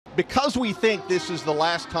because we think this is the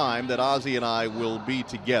last time that Ozzy and I will be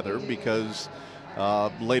together, because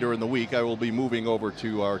later in the week I will be moving over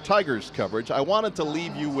to our Tigers coverage, I wanted to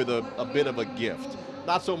leave you with a bit of a gift.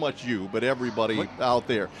 Not so much you, but everybody out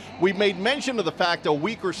there. We made mention of the fact a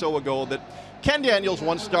week or so ago that Ken Daniels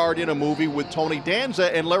once starred in a movie with Tony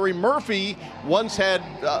Danza, and Larry Murphy once had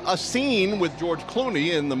a scene with George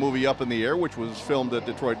Clooney in the movie Up in the Air, which was filmed at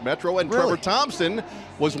Detroit Metro, and Trevor Thompson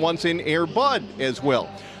was once in Air Bud as well.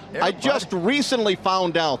 I just recently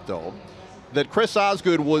found out, though, that Chris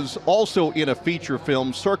Osgood was also in a feature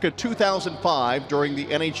film circa 2005 during the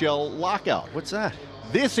NHL lockout. What's that?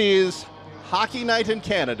 This is Hockey Night in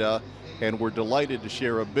Canada, and we're delighted to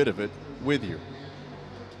share a bit of it with you.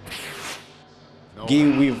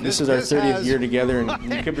 Guy, this is our 30th year together, and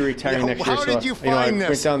you could be retiring next year. How did you find I this?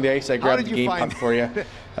 went down the ice, I grabbed the game puck for you.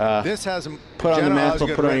 This has put on the mantle,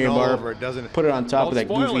 put it on your bar, over it, doesn't it? put it on top of that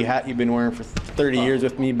goofy hat you've been wearing for 30 years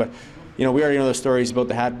with me. But you know, we already know the stories about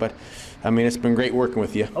the hat, but I mean, it's been great working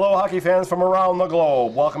with you. Hello, hockey fans from around the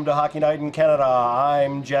globe. Welcome to Hockey Night in Canada.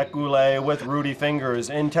 I'm Jack Goulet with Rudy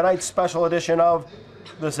Fingers in tonight's special edition of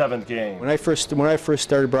the seventh game. When I first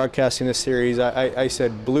started broadcasting this series, I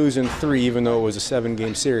said Blues in 3, even though it was a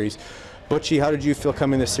 7-game series. Butchie, how did you feel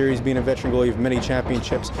coming this series, being a veteran goalie of many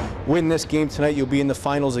championships? Win this game tonight, you'll be in the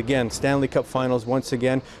finals again, Stanley Cup finals once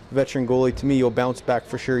again. Veteran goalie, to me, you'll bounce back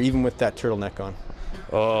for sure, even with that turtleneck on.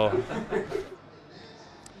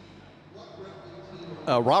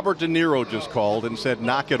 Robert De Niro just called and said,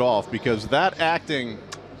 knock it off, because that acting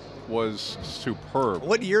was superb.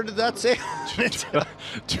 What year did that say?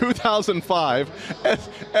 2005.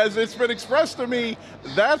 As it's been expressed to me,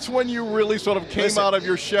 that's when you really sort of came out of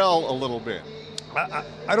your shell a little bit.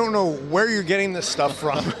 I don't know where you're getting this stuff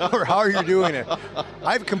from or how you're doing it.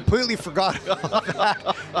 I've completely forgotten about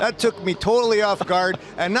that. That took me totally off guard,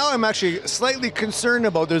 and now I'm actually slightly concerned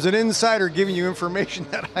about there's an insider giving you information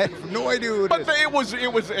that I have no idea who it is. But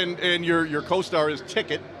it was, and your co-star is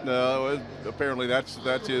Ticket. Apparently that's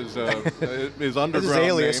his underground his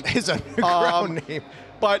alias, name. his underground name.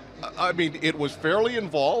 But I mean, it was fairly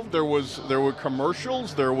involved. There were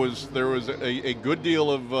commercials. There was a good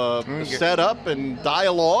deal of setup and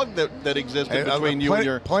dialogue that existed between you and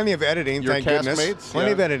your plenty of editing. Your thank castmates. goodness.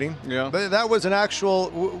 Plenty of editing. Yeah. But that was an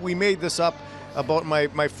actual. We made this up about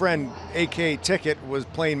my friend, A.K. Ticket, was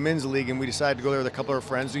playing men's league, and we decided to go there with a couple of our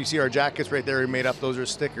friends. You see our jackets right there. We made up. Those are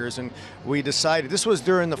stickers, and we decided this was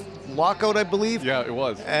during the lockout, I believe. Yeah, it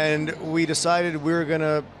was. And we decided we were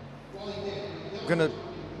gonna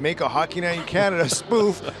make a Hockey Night in Canada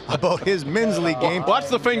spoof about his men's league game. Watch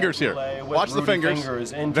the fingers here. Watch the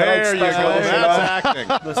fingers. In there you go. That's acting.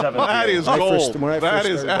 That is gold. That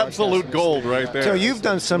is started absolute gold right there. So you've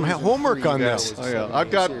done some homework on this. Oh, yeah. I've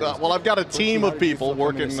got a team of people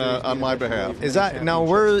working on my behalf. Is that now?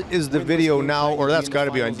 Where is the video now? Or that's got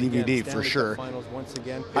to be on DVD for sure.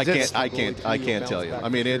 I can't tell you. I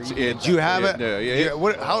mean, it's. Do you have it? Yeah.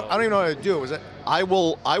 What? How? I don't even know how to do it. Was it? I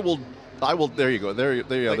will. There you go. There.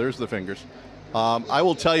 There's the fingers. I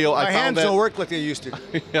will tell you. My hands don't work like they used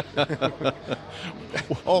to.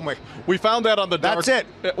 Oh my! We found that on the dark. That's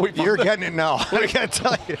it. You're getting it now. I can't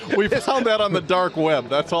tell you. We found that on the dark web.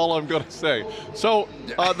 That's all I'm going to say. So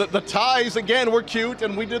the ties again were cute,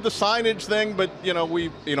 and we did the signage thing. But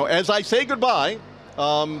as I say goodbye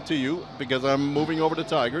to you, because I'm moving over to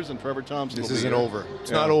Tigers, and Trevor Thompson. This isn't over. It's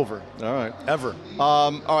not over. All right. Ever.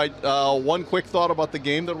 All right. One quick thought about the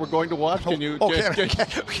game that we're going to watch. Can you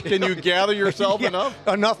can you gather yourself enough?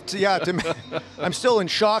 Enough to I'm still in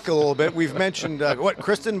shock a little bit. We've mentioned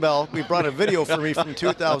Kristen Bell. We brought a video for me from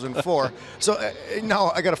 2004. So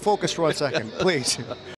now I got to focus for 1 second, please.